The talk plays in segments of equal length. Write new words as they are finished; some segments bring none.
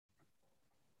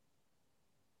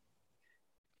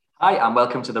Hi, and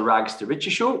welcome to the Rags to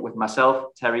Riches show with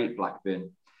myself, Terry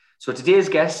Blackburn. So today's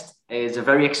guest is a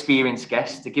very experienced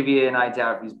guest. To give you an idea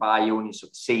of his bio and his sort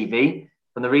of CV,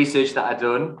 from the research that I've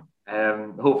done,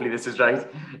 hopefully this is right,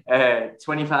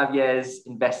 25 years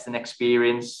investing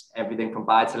experience, everything from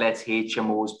buy-to-lets,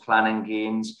 HMOs, planning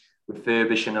gains,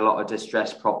 refurbishing a lot of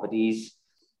distressed properties.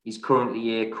 He's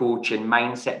currently a coach in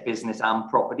mindset, business and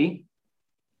property.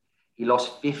 He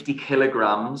lost 50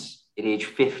 kilograms at age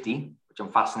 50, which I'm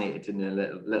fascinated to know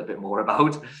a little bit more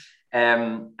about.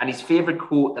 And his favorite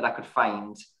quote that I could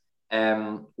find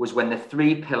was, when the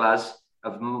three pillars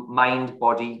of mind,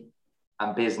 body,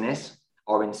 and business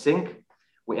are in sync,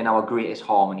 we're in our greatest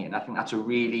harmony. And I think that's a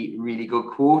really, really good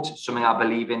quote, something I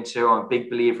believe in too. I'm a big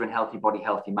believer in healthy body,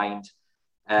 healthy mind.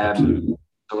 So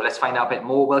let's find out a bit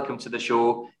more. Welcome to the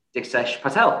show, Diksesh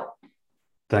Patel.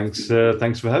 Thanks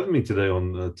for having me today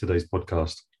on today's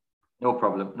podcast. No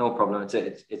problem.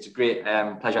 It's a great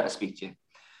pleasure to speak to you.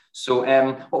 So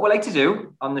what we like to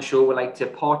do on the show, we like to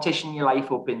partition your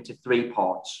life up into three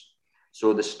parts.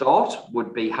 So the start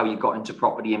would be how you got into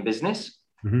property and business.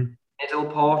 Mm-hmm. Middle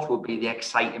part would be the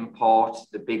exciting part,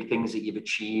 the big things that you've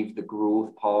achieved, the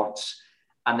growth parts.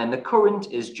 And then the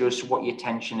current is just what your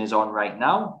attention is on right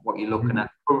now, what you're looking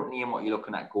at currently and what you're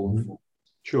looking at going forward.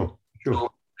 Sure.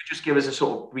 So just give us a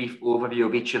sort of brief overview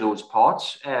of each of those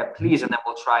parts, please, and then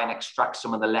we'll try and extract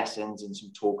some of the lessons and some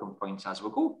talking points as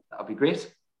we go. That'll be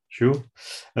great. Sure.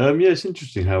 It's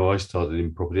interesting how I started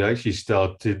in property. I actually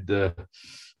started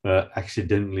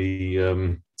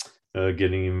accidentally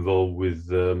getting involved with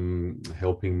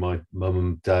helping my mum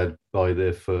and dad buy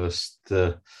their first,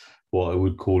 what I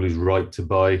would call his right to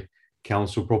buy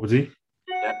council property.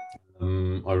 Yeah.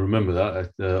 I remember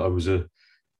that.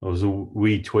 I was a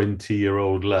wee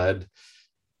 20-year-old lad,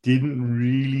 didn't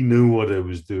really know what I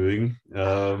was doing,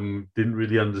 didn't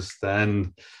really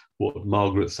understand what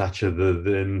Margaret Thatcher, the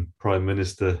then Prime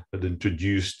Minister, had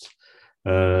introduced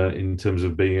in terms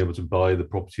of being able to buy the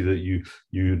property that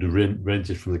you'd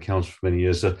rented from the council for many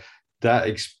years. So that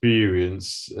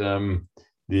experience, the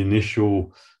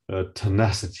initial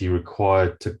tenacity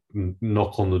required to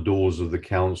knock on the doors of the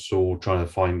council, trying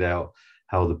to find out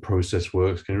how the process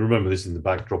works. Can you remember this in the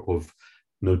backdrop of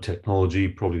no technology?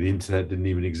 Probably the internet didn't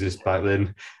even exist back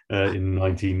then in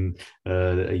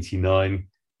 1989.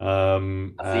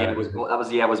 That was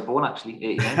the year I was born, actually.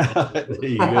 There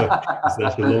you go.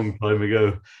 That's a long time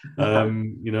ago.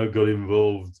 Got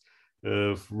involved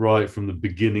right from the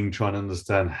beginning, trying to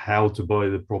understand how to buy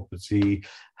the property,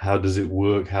 how does it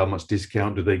work, how much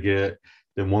discount do they get.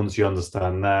 Then once you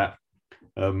understand that,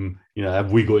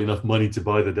 have we got enough money to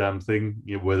buy the damn thing?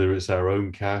 Whether it's our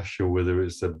own cash or whether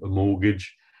it's a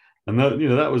mortgage, and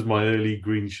that was my early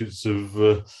green shoots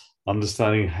of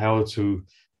understanding how to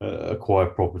acquire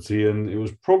property. And it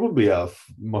was probably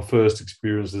my first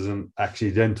experience as an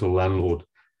accidental landlord,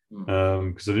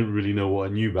 because I didn't really know what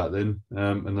I knew back then.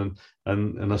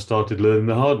 And I started learning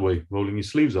the hard way, rolling your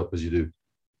sleeves up as you do.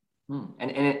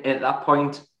 And at that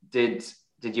point, did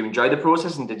you enjoy the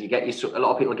process, and did you get a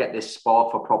lot of people get this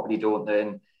spark for property, don't they?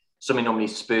 And something normally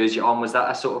spurs you on. Was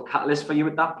that a sort of catalyst for you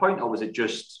at that point, or was it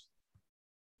just?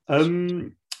 I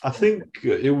think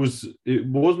it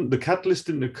wasn't. The catalyst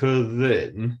didn't occur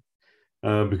then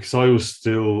because I was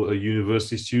still a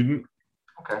university student.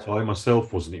 Okay. So I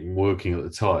myself wasn't even working at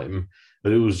the time,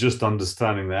 but it was just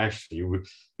understanding that actually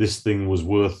this thing was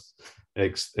worth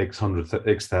X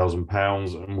thousand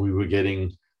pounds, and we were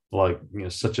getting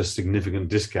such a significant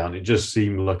discount. It just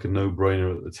seemed like a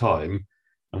no-brainer at the time,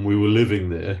 and we were living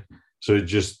there. So it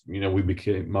just,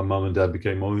 my mum and dad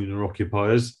became owner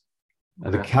occupiers. Okay.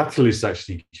 And the catalyst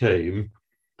actually came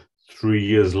 3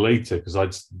 years later,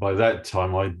 because by that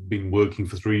time I'd been working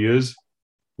for 3 years,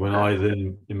 when I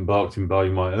then embarked in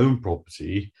buying my own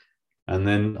property and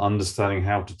then understanding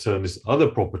how to turn this other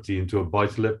property into a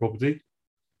buy-to-let property.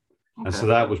 Okay. And so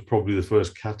that was probably the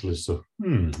first catalyst of,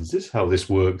 is this how this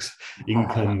works?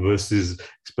 Income versus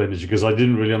expenditure. Because I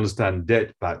didn't really understand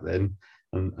debt back then.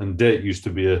 And debt used to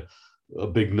be a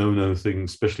big no-no thing,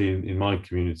 especially in my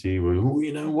community, where,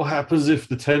 what happens if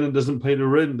the tenant doesn't pay the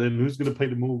rent? Then who's going to pay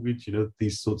the mortgage?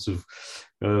 These sorts of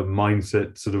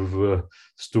mindset sort of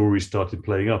stories started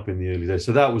playing up in the early days.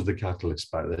 So that was the catalyst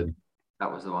back then.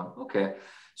 That was the one. Okay.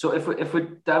 So if we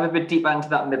dive a bit deeper into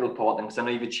that middle part, then, because I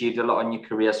know you've achieved a lot in your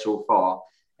career so far,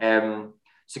 so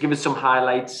give us some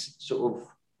highlights, sort of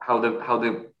how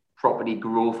the property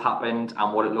growth happened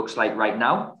and what it looks like right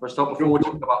now. First off, before we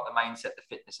talk about the mindset, the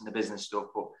fitness, and the business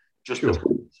stuff, but just the side,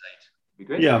 would be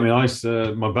great. Yeah, I mean,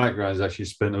 my background is actually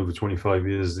spent over 25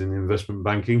 years in investment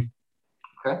banking.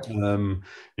 Okay.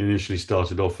 Initially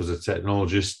started off as a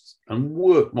technologist, and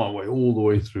worked my way all the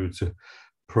way through to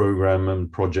program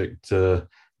and project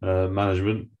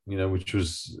management, which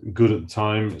was good at the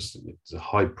time. It's a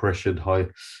high pressured, high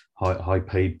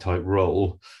paid type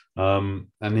role. And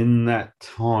in that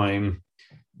time,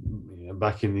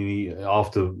 back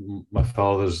after my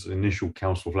father's initial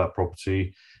council flat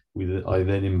property, I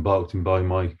then embarked in buying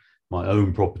my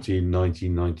own property in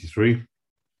 1993,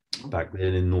 back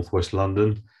then in northwest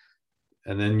London.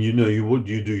 And then what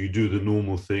do? You do the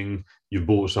normal thing. You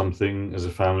bought something as a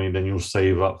family, and then you'll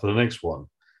save up for the next one.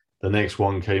 The next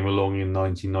one came along in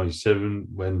 1997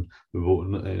 when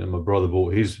my brother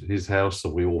bought his house, so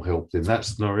we all helped in that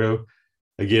scenario.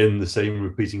 Again, the same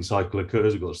repeating cycle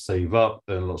occurs. We've got to save up,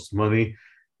 earn lots of money.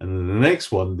 And then the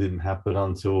next one didn't happen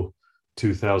until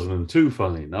 2002,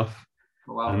 funnily enough.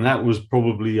 Wow. And that was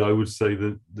probably, I would say,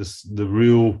 the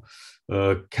real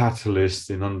catalyst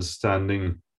in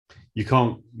understanding you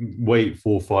can't wait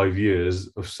 4 or 5 years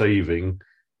of saving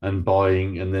and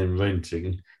buying and then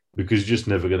renting, because you're just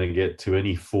never going to get to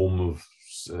any form of,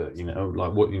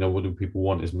 what do people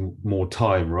want is more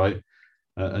time, right?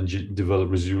 And develop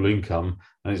residual income.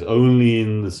 And it's only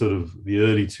in the sort of the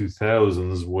early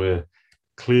 2000s where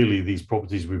clearly these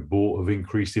properties we've bought have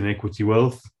increased in equity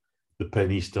wealth. The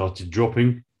penny started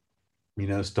dropping,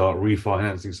 start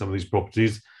refinancing some of these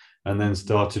properties, and then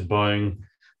started buying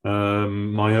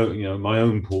my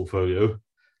own portfolio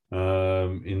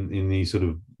in the sort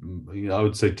of, I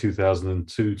would say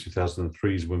 2002,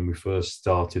 2003 is when we first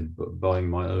started buying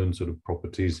my own sort of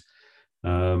properties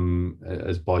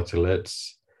as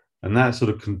buy-to-lets, and that sort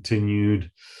of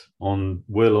continued on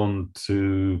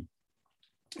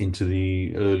into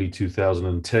the early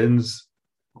 2010s.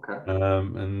 Okay.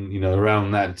 And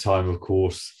around that time, of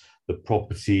course, the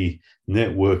property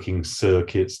networking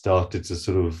circuit started to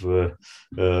sort of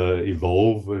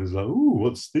evolve, and it's like,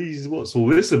 what's all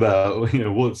this about?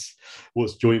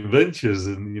 What's joint ventures?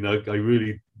 And I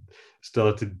really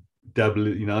started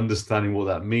dabbling, understanding what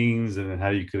that means and how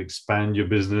you could expand your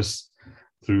business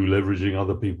through leveraging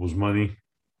other people's money.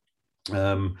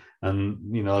 And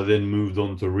I then moved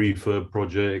on to refurb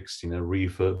projects, buy,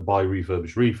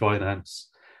 refurbish, refinance,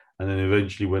 and then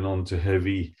eventually went on to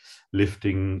heavy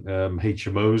lifting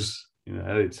HMOs.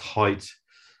 At its height,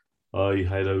 I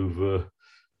had over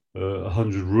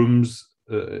 100 rooms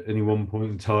at any one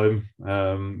point in time.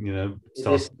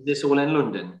 Is this all in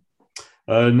London?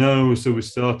 No, so we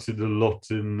started a lot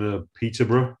in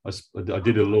Peterborough. I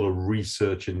did a lot of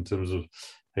research in terms of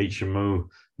HMO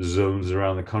zones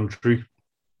around the country,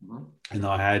 and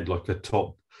I had like a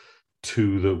top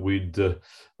 2 that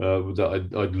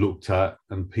I'd looked at,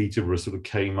 and Peterborough sort of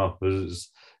came up as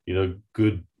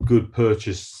good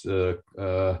purchase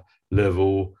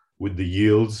level with the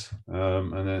yields,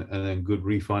 and then good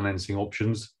refinancing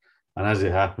options. And as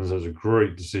it happens, that was a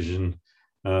great decision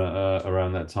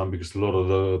around that time, because a lot of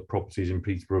the properties in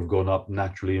Peterborough have gone up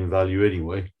naturally in value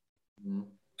anyway.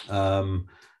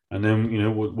 And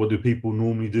then what do people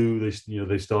normally do?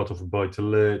 They start off with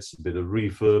buy-to-lets, a bit of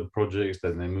refurb projects,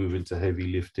 then they move into heavy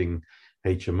lifting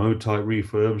HMO type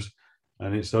refurbs.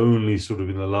 And it's only sort of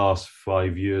in the last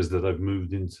 5 years that I've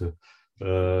moved into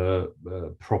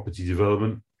property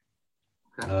development.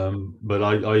 But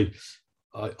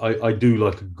I do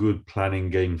like a good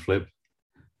planning gain flip.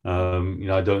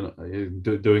 I don't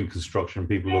doing construction.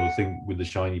 People ought to think with the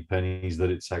shiny pennies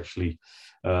that it's actually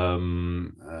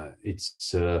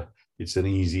it's an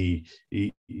easy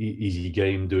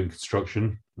game doing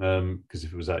construction. Because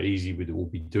if it was that easy, we'd all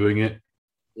be doing it.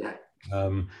 Yeah.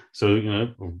 So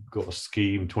I've got a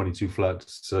scheme, 22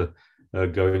 flats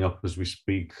going up as we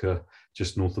speak,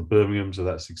 just north of Birmingham. So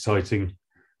that's exciting.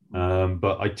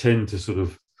 But I tend to sort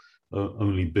of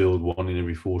only build 1 in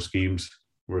every 4 schemes.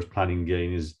 Whereas planning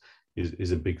gain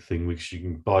is a big thing, because you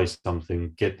can buy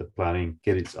something, get the planning,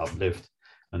 get its uplift,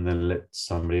 and then let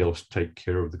somebody else take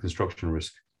care of the construction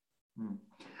risk.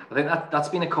 I think that's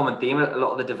been a common theme. A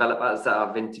lot of the developers that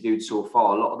I've interviewed so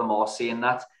far, a lot of them are seeing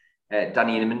that.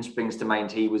 Danny Inman springs to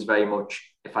mind. He was very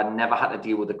much, if I never had to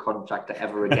deal with a contractor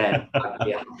ever again, I'd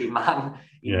be a happy man.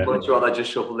 He'd much rather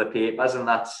just shuffle the papers, and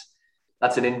that's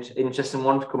an interesting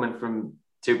one coming from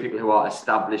 2 people who are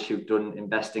established, who've done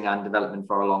investing and development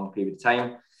for a long period of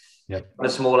time. Yep. On a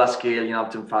smaller scale,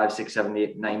 I've done 5, 6, 7,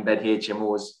 8, 9 bed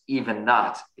HMOs. Even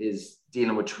that is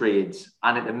dealing with trades.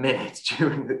 And at the minute,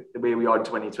 during the way we are in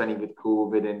 2020 with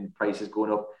COVID and prices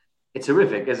going up, it's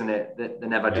horrific, isn't it? They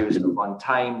never do stuff on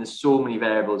time. There's so many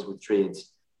variables with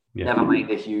trades. Never mind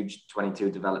a huge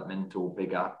 22 development or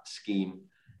bigger scheme.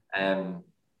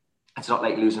 It's not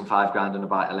like losing $5,000 on a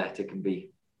buy-to-let. It can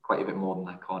be quite a bit more than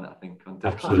that, can't it? I think.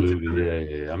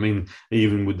 Absolutely, yeah. I mean,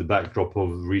 even with the backdrop of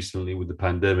recently with the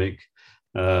pandemic,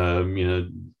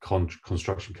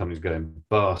 construction companies going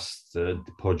bust, the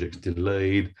projects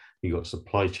delayed. You got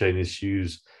supply chain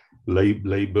issues,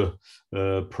 labor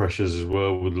pressures as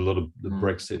well, with a lot of the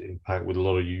Brexit impact, with a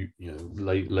lot of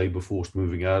labor force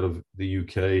moving out of the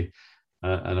UK,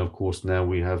 and of course now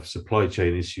we have supply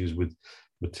chain issues with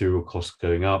material costs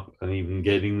going up, and even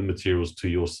getting the materials to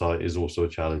your site is also a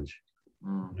challenge.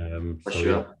 For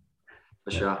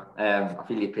sure. I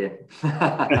feel your pain.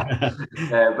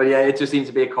 But yeah, it just seems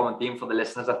to be a common theme for the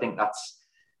listeners. I think that's,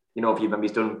 if you've maybe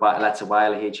done that's a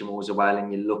while, HMOs a while,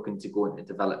 and you're looking to go into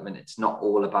development, it's not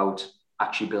all about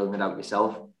actually building it out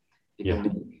yourself. If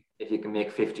you can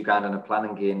make 50 grand on a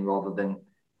planning gain rather than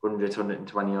 100,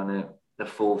 120 on the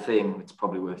full thing, it's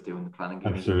probably worth doing the planning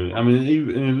gain. Absolutely. I mean,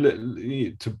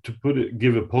 even to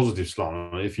give a positive slant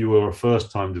on it, if you were a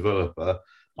first-time developer,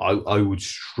 I would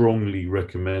strongly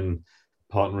recommend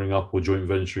partnering up or joint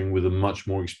venturing with a much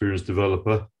more experienced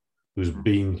developer who's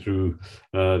been through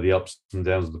the ups and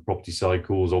downs of the property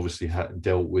cycles, obviously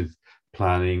dealt with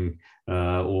planning,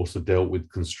 also dealt with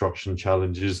construction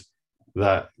challenges.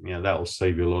 That will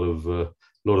save you a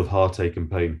lot of heartache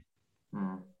and pain.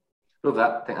 Love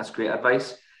that. I think that's great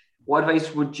advice. What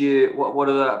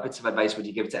other bits of advice would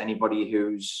you give to anybody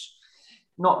who's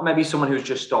not maybe someone who's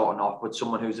just starting off, but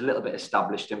someone who's a little bit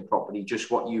established in property?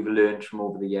 Just what you've learned from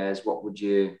over the years.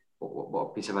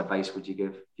 What piece of advice would you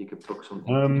give if you could pluck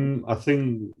something? I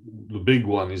think the big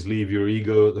one is leave your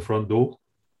ego at the front door,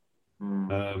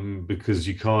 because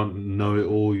you can't know it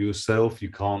all yourself. You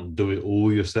can't do it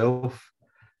all yourself.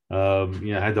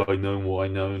 Had I known what I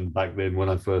known back then when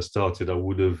I first started, I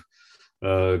would have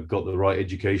got the right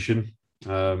education.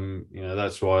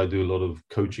 That's why I do a lot of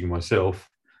coaching myself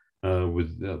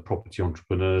with property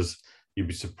entrepreneurs. You'd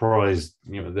be surprised.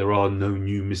 There are no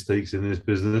new mistakes in this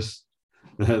business.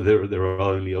 there are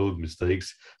only old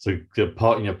mistakes. So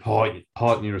partner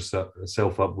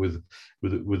yourself up with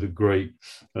a great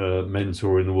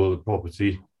mentor in the world of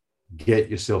property. Get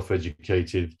yourself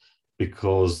educated,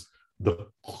 because the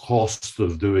cost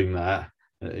of doing that,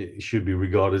 it should be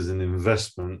regarded as an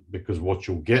investment, because what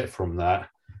you'll get from that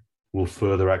will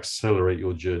further accelerate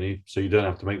your journey, so you don't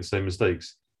have to make the same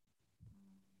mistakes.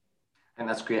 I think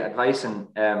that's great advice. And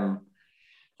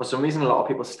for some reason, a lot of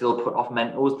people still put off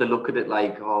mentors. They look at it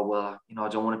like, oh, well, I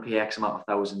don't want to pay X amount of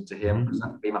thousand to him because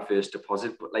that would be my first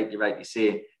deposit. But like you rightly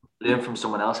say, learn from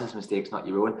someone else's mistakes, not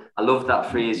your own. I love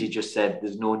that phrase you just said,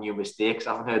 there's no new mistakes.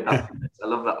 I haven't heard that. I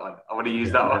love that one. I want to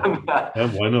use that one.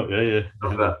 Why not? Yeah.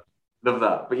 Love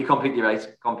that. But you're completely right.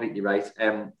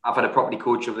 I've had a property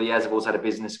coach over the years. I've also had a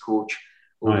business coach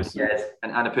over the years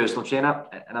and a personal trainer.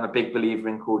 And I'm a big believer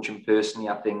in coaching personally.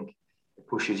 I think it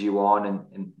pushes you on,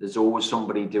 and there's always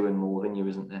somebody doing more than you,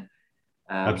 isn't there?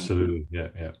 Absolutely.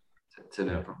 Yeah. To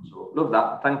learn from. So love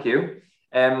that. Thank you.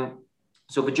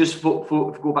 So if just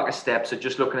go back a step, so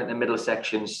just looking at the middle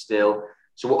section still.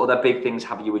 So what other big things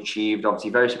have you achieved? Obviously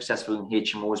very successful in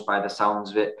HMOs by the sounds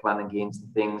of it, planning gains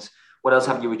and things. What else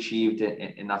have you achieved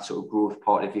in that sort of growth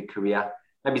part of your career?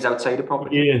 Maybe it's outside of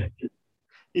property. Yeah.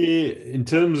 In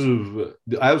terms of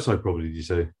the outside property, did you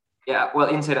say? Yeah, well,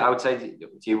 inside or outside, do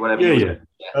you whatever. Yeah.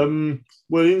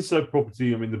 Well, inside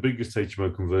property, I mean, the biggest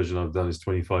HMO conversion I've done is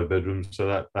 25 bedrooms,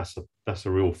 so that's a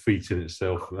real feat in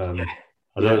itself. I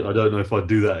don't know if I'd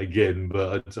do that again,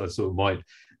 but I sort of might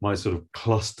sort of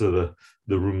cluster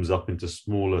the rooms up into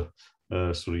smaller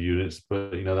sort of units.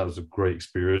 But that was a great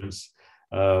experience.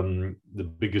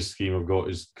 The biggest scheme I've got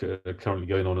is currently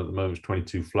going on at the moment,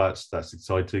 22 flats. That's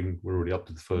exciting. We're already up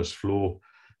to the first floor,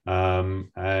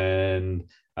 and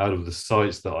out of the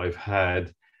sites that I've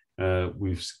had,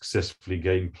 we've successfully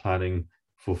gained planning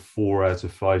for 4 out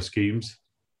of 5 schemes.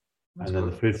 That's then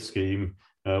good. The 5th scheme,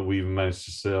 we even managed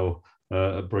to sell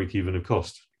at break even of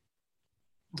cost.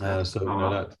 That's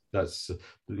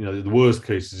the worst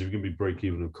case is if you can be break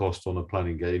even of cost on a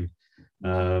planning game,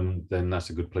 then that's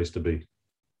a good place to be.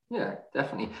 Yeah,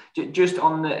 definitely. Just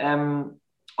on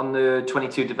the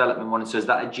 22 development one, so is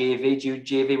that a JV? Do you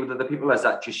JV with other people? Or is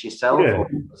that just yourself?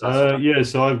 Yeah.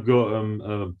 So I've got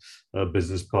a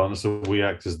business partner, so we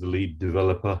act as the lead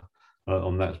developer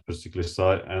on that particular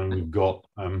site, and we've got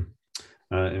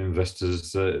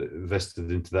investors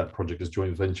invested into that project as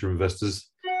joint venture investors.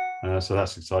 So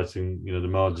that's exciting. The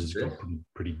margins got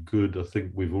pretty good. I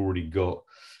think we've already got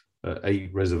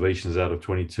 8 reservations out of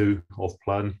 22 off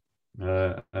plan,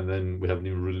 and then we haven't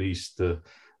even released the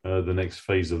next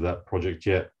phase of that project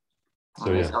yet.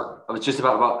 So I was just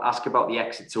about to ask about the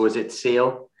exit. So is it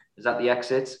sale? Is that the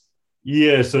exit?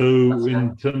 Yeah. So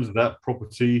in terms of that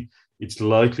property, it's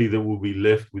likely that we'll be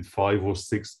left with 5 or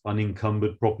 6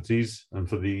 unencumbered properties. And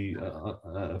for the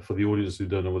audience who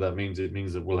don't know what that means, it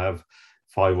means that we'll have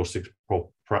 5 or 6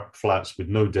 flats with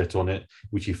no debt on it,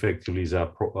 which effectively is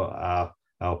our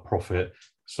profit.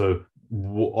 So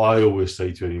what I always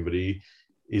say to anybody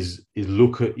is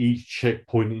look at each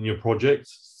checkpoint in your project.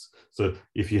 So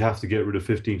if you have to get rid of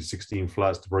 15 to 16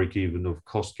 flats to break even of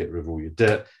cost, get rid of all your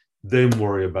debt, then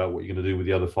worry about what you're going to do with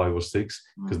the other 5 or 6,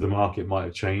 because the market might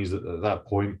have changed at that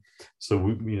point.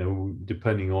 So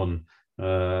depending on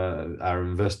our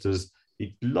investors,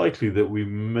 it's likely that we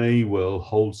may well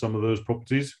hold some of those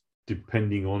properties,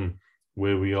 depending on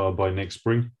where we are by next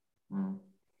spring.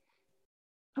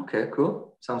 Okay,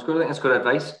 cool. Sounds good. I think that's good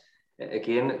advice.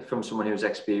 Again, from someone who's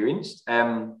experienced.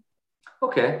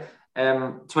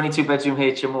 22-bedroom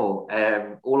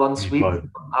HMO, all en suite.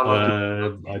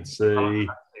 I'd say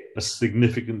a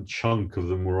significant chunk of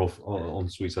them were en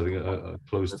suites. I think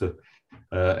close to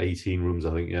 18 rooms.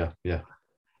 I think, yeah.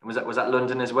 Was that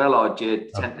London as well, or do you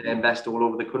tend to invest all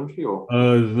over the country? Or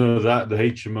no, the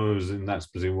HMOs in that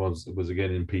specific was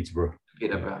again in Peterborough.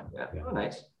 Yeah. Oh,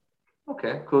 nice.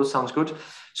 Okay, cool. Sounds good.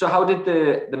 So how did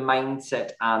the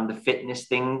mindset and the fitness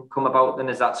thing come about then?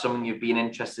 Is that something you've been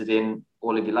interested in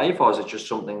all of your life, or is it just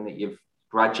something that you've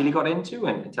gradually got into?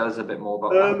 And tell us a bit more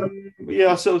about that.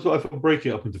 Yeah, so if I break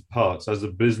it up into parts, as a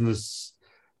business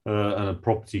and a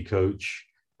property coach,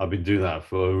 I've been doing that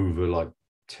for over like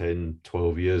 10,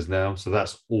 12 years now. So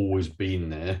that's always been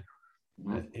there.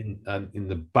 In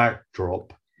the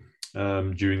backdrop,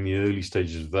 during the early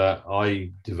stages of that,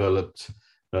 I developed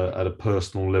at a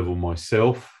personal level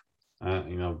myself.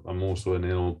 I'm also an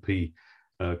NLP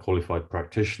qualified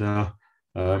practitioner.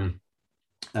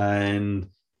 And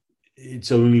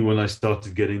it's only when I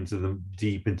started getting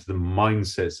deep into the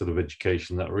mindset sort of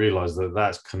education that I realized that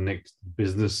that's connected to the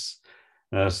business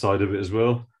side of it as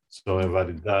well. So I've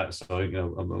added that. So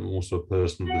I'm also a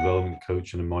personal development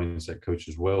coach and a mindset coach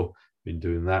as well. Been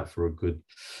doing that for a good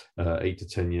 8 to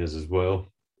 10 years as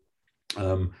well.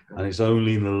 And it's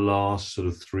only in the last sort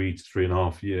of 3 to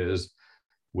 3.5 years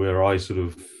where I sort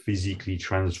of physically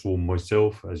transformed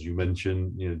myself, as you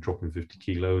mentioned, dropping 50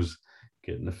 kilos,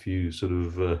 getting a few sort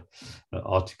of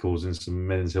articles in some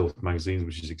men's health magazines,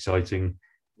 which is exciting.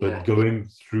 But going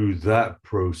through that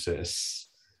process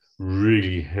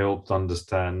really helped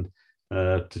understand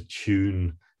to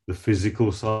tune the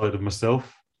physical side of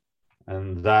myself.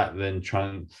 And that then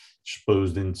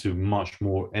transposed into much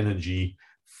more energy,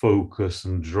 focus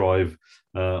and drive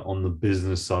on the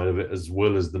business side of it, as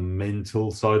well as the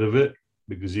mental side of it.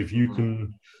 Because if you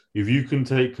can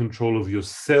take control of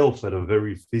yourself at a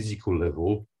very physical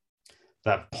level,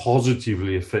 that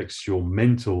positively affects your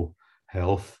mental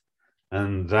health,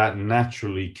 and that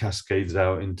naturally cascades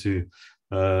out into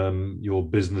your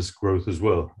business growth as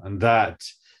well. And that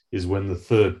is when the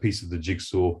third piece of the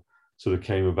jigsaw sort of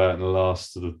came about in the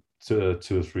last sort of 2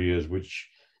 or 3 years, which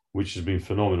has been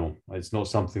phenomenal. It's not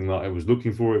something that I was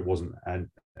looking for. It wasn't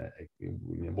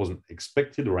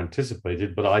expected or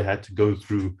anticipated, but I had to go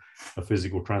through a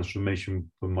physical transformation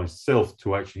for myself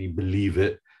to actually believe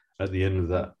it at the end of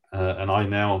that. And I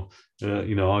now,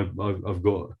 I've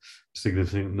got a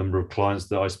significant number of clients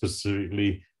that I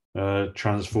specifically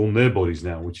transform their bodies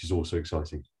now, which is also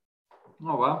exciting.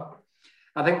 Oh, wow.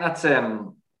 I think that's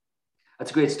a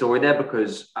great story there,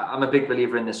 because I'm a big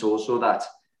believer in this also, that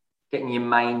getting your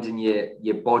mind and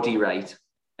your body right,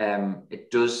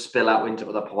 it does spill out into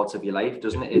other parts of your life,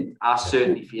 doesn't it? I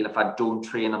certainly feel if I don't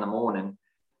train in the morning,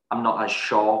 I'm not as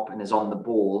sharp and as on the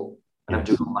ball. And I'm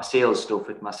doing my sales stuff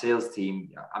with my sales team.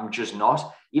 I'm just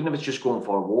not. Even if it's just going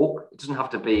for a walk, it doesn't have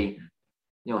to be,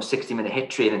 60-minute hit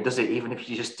training, does it? Even if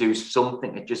you just do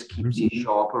something, it just keeps you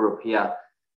sharper up here.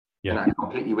 Yeah, and I'm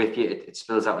completely with you. It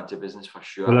spills out into business for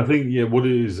sure. Well, I think what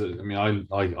it is. I mean,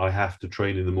 I have to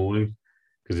train in the morning,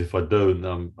 because if I don't,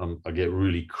 I get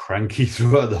really cranky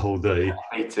throughout the whole day.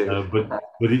 Me too.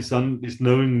 But it's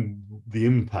knowing the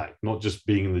impact, not just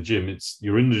being in the gym.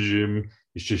 You're in the gym.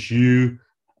 It's just you,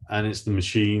 and it's the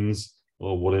machines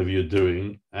or whatever you're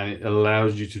doing, and it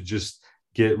allows you to just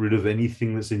get rid of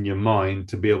anything that's in your mind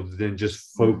to be able to then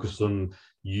just focus on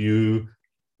you,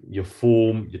 your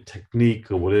form, your technique,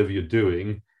 or whatever you're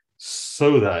doing,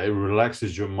 so that it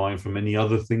relaxes your mind from any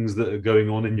other things that are going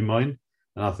on in your mind.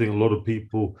 And I think a lot of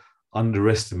people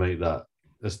underestimate that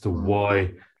as to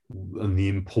why and the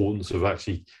importance of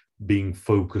actually being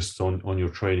focused on your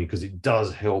training, because it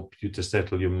does help you to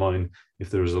settle your mind if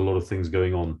there is a lot of things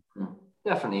going on.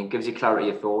 Definitely. It gives you clarity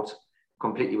of thought.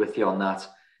 Completely with you on that.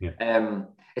 Yeah.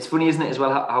 It's funny, isn't it, as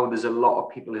well, how there's a lot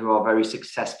of people who are very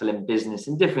successful in business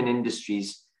in different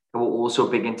industries, who are also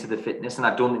big into the fitness, and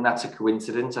I don't think that's a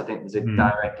coincidence. I think there's a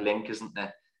direct link, isn't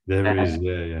there? There is,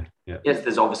 yeah. Yes,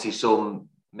 there's obviously some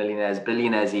millionaires,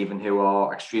 billionaires even, who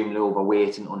are extremely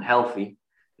overweight and unhealthy.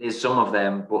 There's some of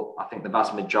them, but I think the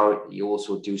vast majority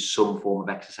also do some form of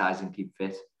exercise and keep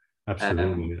fit.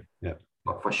 Absolutely, yeah.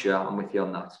 But for sure, I'm with you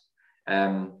on that.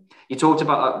 You talked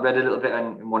about, I read a little bit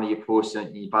in one of your posts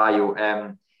in your bio,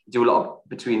 you do a lot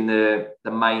between the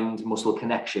mind-muscle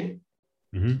connection.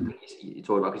 You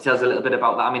talked about. Can you tell us a little bit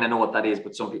about that? I mean, I know what that is,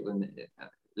 but some people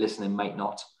listening might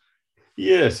not.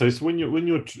 Yeah, so it's when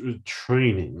you're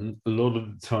training, a lot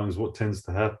of the times what tends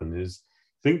to happen is,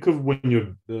 think of when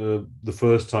you're the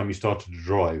first time you started to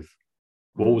drive.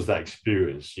 What was that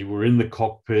experience? You were in the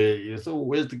cockpit. You said, "Oh,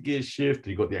 where's the gear shift?"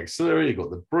 You got the accelerator, you got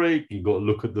the brake, you got to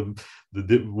look at the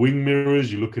wing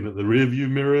mirrors. You're looking at the rear view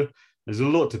mirror. There's a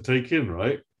lot to take in,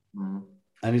 right?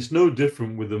 And it's no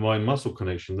different with the mind-muscle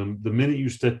connection. The minute you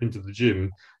step into the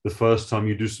gym, the first time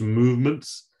you do some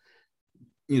movements,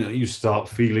 you start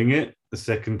feeling it. The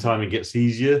second time it gets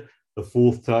easier. The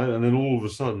fourth time, and then all of a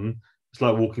sudden, it's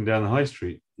like walking down the high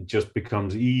street. It just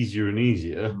becomes easier and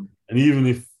easier. And even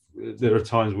if there are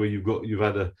times where you've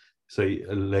had a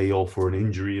layoff or an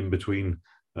injury in between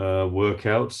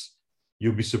workouts,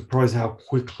 you'll be surprised how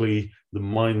quickly the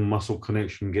mind-muscle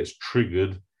connection gets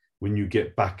triggered when you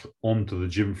get back onto the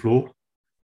gym floor.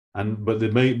 But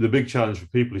the big challenge for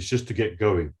people is just to get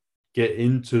going, get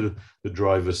into the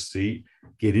driver's seat,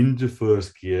 get into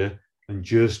first gear, and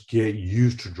just get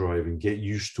used to driving, get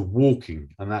used to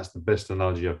walking. And that's the best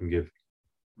analogy I can give.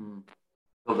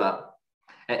 Love that.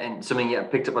 And something I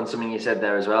picked up on something you said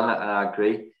there as well, and I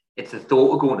agree. It's the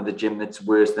thought of going to the gym that's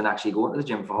worse than actually going to the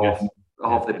gym for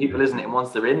half the people, isn't it? And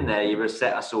once they're in there, you're a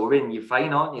set or so in, you're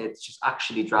fine, aren't you? It's just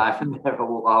actually driving there,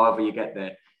 however you get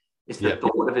there. It's the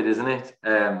thought of it, isn't it?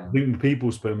 I think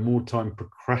people spend more time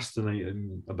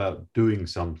procrastinating about doing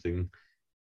something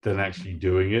than actually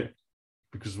doing it.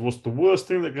 Because what's the worst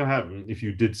thing that can happen if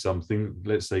you did something,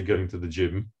 let's say going to the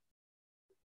gym?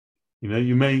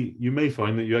 You may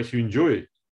find that you actually enjoy it.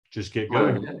 Just get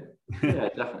going. Yeah,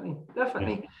 definitely.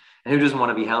 Yeah. And who doesn't want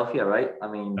to be healthier, right? I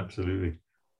mean, absolutely.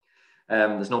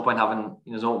 There's no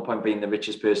point being the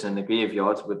richest person in the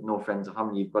graveyard with no friends or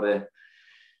family. You've got to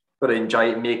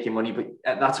enjoy it and make your money. But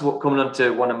that's what coming on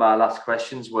to one of my last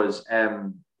questions was.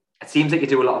 It seems like you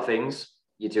do a lot of things.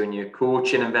 You're doing your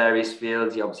coaching in various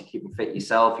fields. You're obviously keeping fit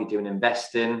yourself. You're doing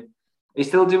investing. Are you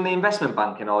still doing the investment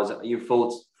banking, or are you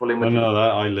full in with? No,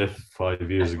 that I left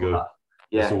 5 years ago.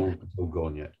 Yeah, it's all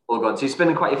gone yet. All gone. So you're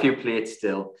spinning quite a few plates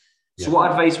still. So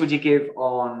what advice would you give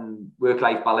on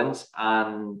work-life balance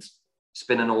and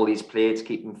spinning all these plates,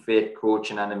 keeping fit,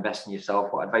 coaching and investing yourself?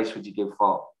 What advice would you give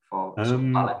for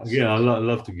balance? Again, I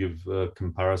love to give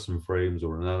comparison frames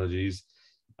or analogies,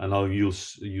 and I'll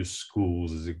use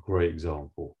schools as a great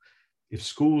example. If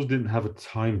schools didn't have a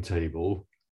timetable,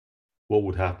 what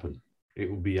would happen? It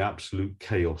would be absolute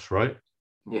chaos, right?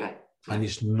 Yeah. And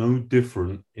it's no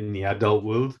different in the adult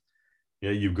world. Yeah,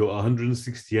 you've got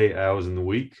 168 hours in the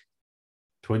week,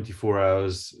 24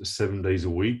 hours, 7 days a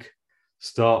week.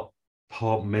 Start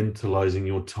compartmentalizing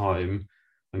your time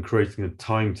and creating a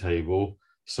timetable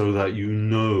so that you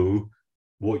know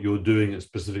what you're doing at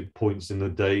specific points in the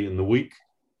day and the week.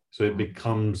 So it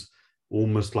becomes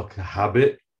almost like a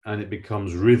habit and it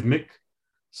becomes rhythmic,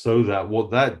 so that what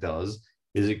that does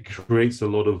is it creates a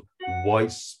lot of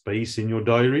white space in your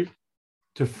diary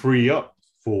to free up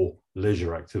for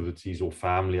leisure activities or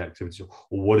family activities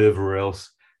or whatever else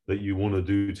that you want to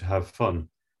do to have fun,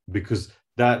 because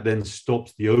that then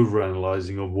stops the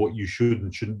overanalyzing of what you should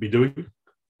and shouldn't be doing.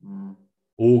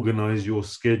 Organize your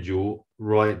schedule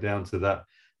right down to that,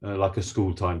 like a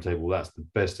school timetable. That's the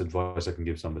best advice I can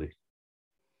give somebody.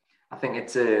 I think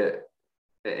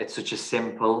it's such a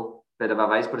simple bit of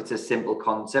advice, but it's a simple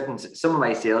concept. And some of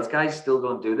my sales guys still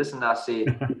don't do this, and I say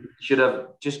you should have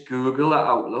just Google at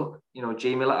Outlook,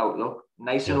 Gmail at Outlook,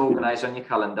 nice and organized on your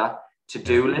calendar.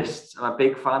 To-do lists, I'm a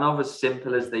big fan of, as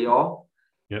simple as they are.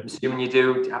 I'm assuming you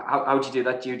do. How do you do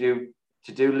that? Do you do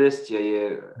to-do lists?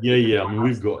 Yeah. I mean,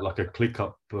 we've got like a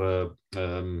ClickUp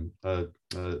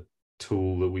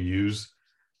tool that we use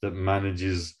that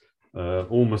manages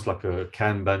almost like a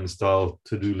Kanban style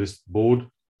to-do list board.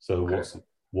 So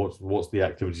what's the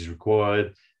activities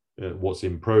required, what's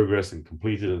in progress and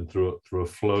completed, and through a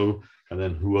flow, and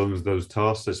then who owns those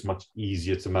tasks. It's much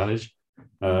easier to manage.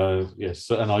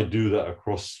 And I do that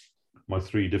across my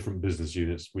 3 different business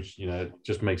units, which it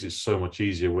just makes it so much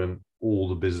easier when all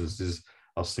the businesses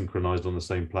are synchronized on the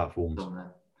same platforms.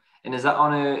 And is that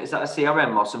a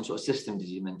CRM or some sort of system? Did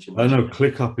you mention? I know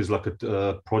ClickUp is like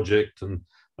a project and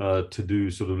to do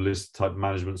sort of list type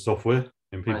management software.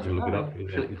 and people can look it up.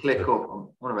 Click up. I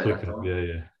want to write that down.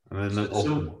 Yeah. And then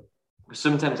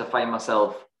sometimes I find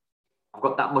myself, I've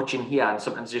got that much in here, and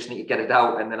sometimes I just need to get it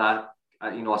out, and then I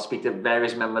speak to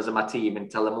various members of my team and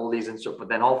tell them all these and stuff. But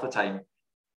then half the time,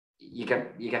 you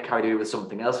get carried away with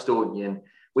something else, don't you? And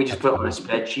we just put it on a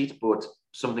spreadsheet, but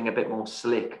something a bit more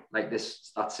slick, like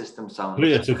that system sounds. Well,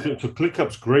 yeah, so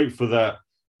ClickUp's great for that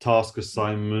task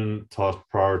assignment, task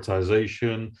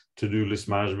prioritization, to-do list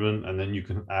management, and then you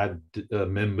can add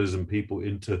members and people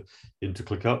into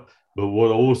ClickUp. But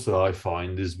what also I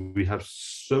find is we have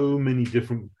so many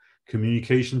different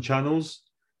communication channels,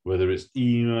 whether it's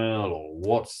email or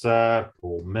WhatsApp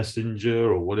or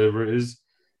Messenger or whatever it is.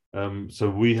 So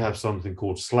we have something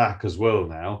called Slack as well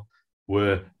now,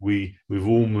 where we've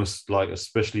almost, like,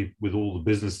 especially with all the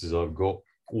businesses I've got,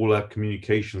 all our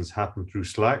communications happen through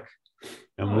Slack.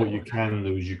 And what you can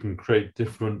do is you can create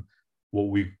different, what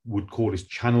we would call is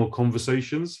channel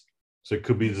conversations. So it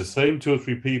could be the same 2 or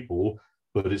 3 people,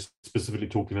 but it's specifically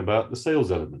talking about the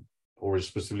sales element, or it's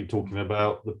specifically talking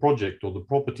about the project or the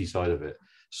property side of it.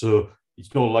 So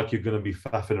it's not like you're going to be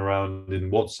faffing around in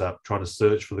WhatsApp trying to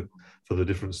search for the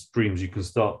different streams. You can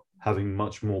start having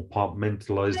much more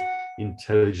compartmentalized,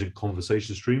 intelligent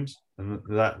conversation streams, and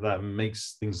that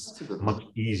makes things much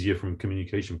easier from a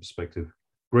communication perspective.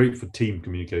 Great for team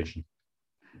communication.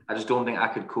 I just don't think I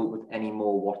could cope with any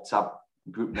more WhatsApp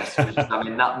group messages. I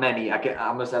mean, that many.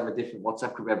 I must have a different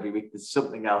WhatsApp group every week. There's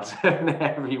something else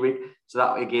every week. So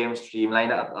that again, streamline.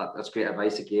 That's great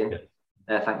advice again.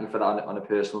 Yeah. Thank you for that on a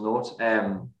personal note.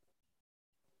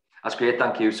 That's great.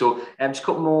 Thank you. So just a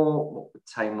couple more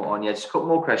time on. Yeah, just a couple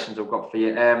more questions I've got for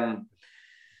you.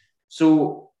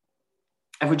 So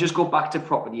if we just go back to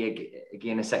property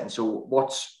again a second. So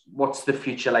what's the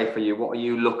future like for you? What are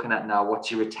you looking at now?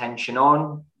 What's your attention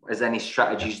on? Is there any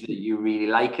strategies that you really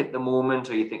like at the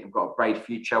moment, or you think you've got a bright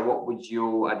future? What would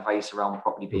your advice around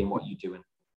property be, and what are you doing?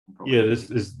 Yeah,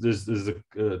 there's a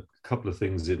couple of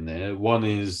things in there. One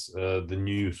is the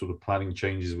new sort of planning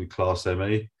changes with Class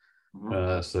MA.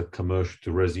 So commercial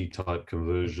to resi type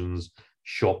conversions,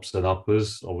 shops and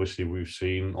uppers. Obviously, we've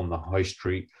seen on the high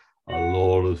street a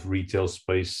lot of retail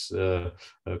space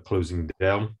closing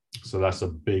down. So that's a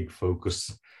big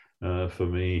focus for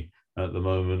me at the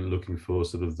moment, looking for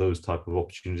sort of those type of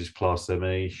opportunities, Class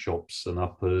MA, shops and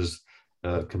uppers,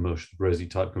 commercial resi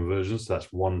type conversions. That's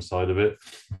one side of it.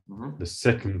 The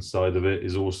second side of it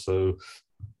is also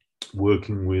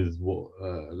working with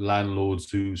landlords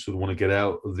who sort of want to get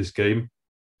out of this game,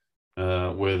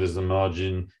 where there's a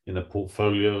margin in a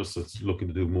portfolio. So it's looking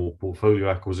to do more portfolio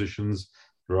acquisitions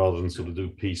rather than sort of do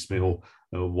piecemeal,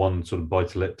 one sort of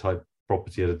buy-to-let type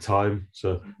property at a time.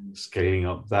 So scaling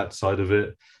up that side of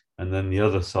it. And then the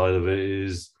other side of it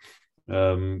is,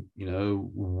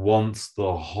 once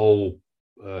the whole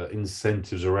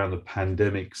incentives around the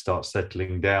pandemic start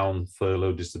settling down,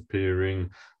 furlough disappearing,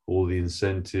 all the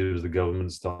incentives, the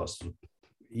government starts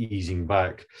easing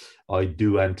back, I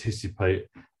do anticipate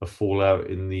a fallout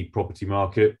in the property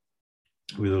market,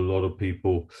 with a lot of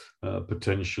people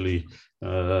potentially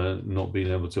not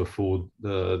being able to afford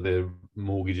their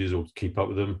mortgages or keep up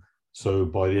with them. So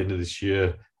by the end of this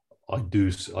year, I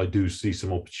do see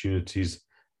some opportunities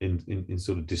in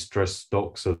sort of distressed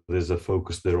stocks. So there's a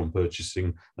focus there on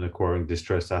purchasing and acquiring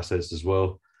distressed assets as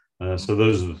well. So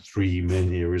those are the 3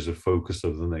 main areas of focus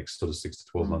over the next sort of 6 to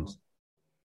 12 months.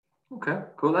 Okay,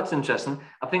 cool. That's interesting.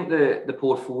 I think the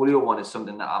portfolio one is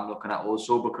something that I'm looking at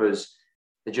also, because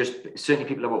they're just, certainly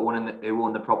people who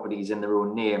own the properties in their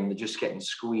own name, they're just getting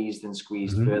squeezed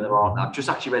further on. I've just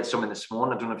actually read something this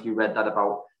morning. I don't know if you read that,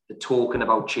 about the talking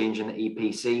about changing the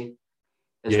EPC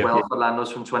as well for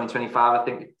landlords from 2025. I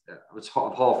think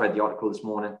I've half read the article this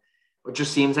morning. It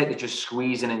just seems like they're just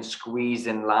squeezing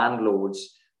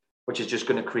landlords, which is just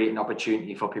going to create an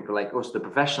opportunity for people like us, the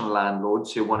professional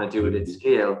landlords who want to do it at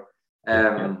scale.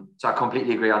 So I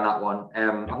completely agree on that one.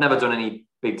 I've never done any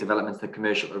big developments, the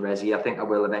commercial to resi. I think I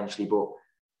will eventually, but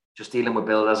just dealing with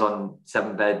builders on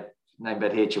 7-bed,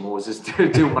 9-bed HMOs is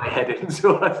doing my head in.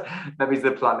 So maybe it's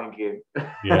the planning game.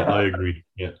 Yeah, I agree.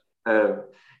 Yeah.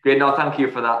 Great. No, thank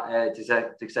you for that,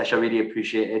 Diksesh. I really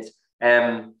appreciate it.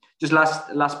 Just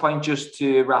last point, just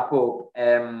to wrap up.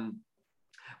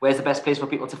 Where's the best place for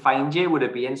people to find you? Would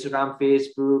it be Instagram,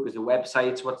 Facebook? Is it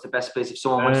websites? What's the best place if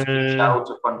someone wants to reach out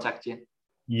or contact you?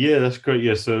 Yeah, that's great.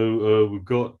 Yeah, so we've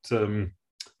got the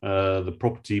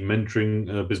property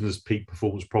mentoring business, Peak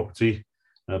Performance Property.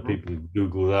 People can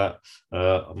Google that.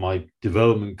 My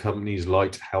development company is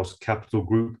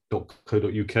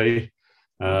lighthousecapitalgroup.co.uk.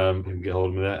 You can get hold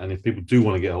of me there. And if people do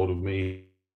want to get hold of me,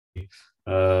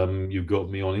 you've got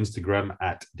me on Instagram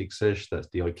at Diksesh. That's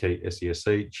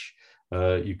Diksesh.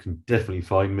 you can definitely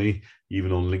find me,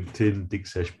 even on LinkedIn,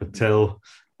 Diksesh Patel.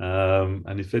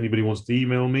 And if anybody wants to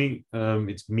email me,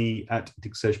 it's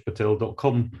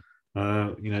me@dikseshpatel.com.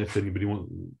 If anybody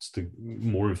wants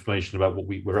more information about what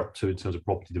we're up to in terms of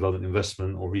property development,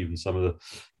 investment, or even some of the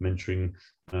mentoring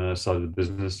side of the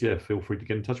business, feel free to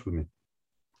get in touch with me.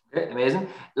 Okay, amazing.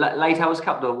 Lighthouse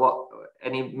Capital, what,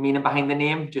 any meaning behind the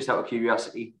name? Just out of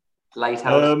curiosity.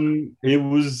 Lighthouse? It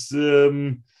was,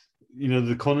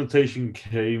 the connotation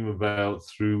came about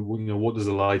through, what does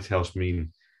a lighthouse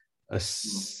mean? A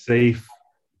safe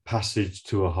passage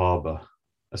to a harbour,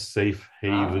 a safe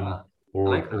haven,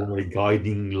 or a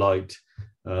guiding light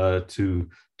to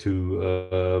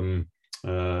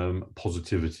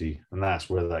positivity, and that's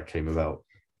where that came about.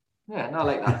 Yeah, no, I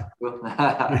like that. Cool.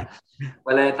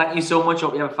 Well, thank you so much.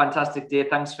 Hope you have a fantastic day.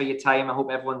 Thanks for your time. I hope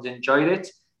everyone's enjoyed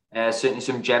it. Certainly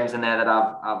some gems in there that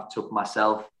I've took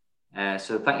myself.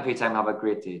 So thank you for your time. Have a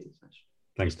great day.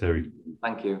 Thanks, Terry.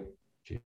 Thank you.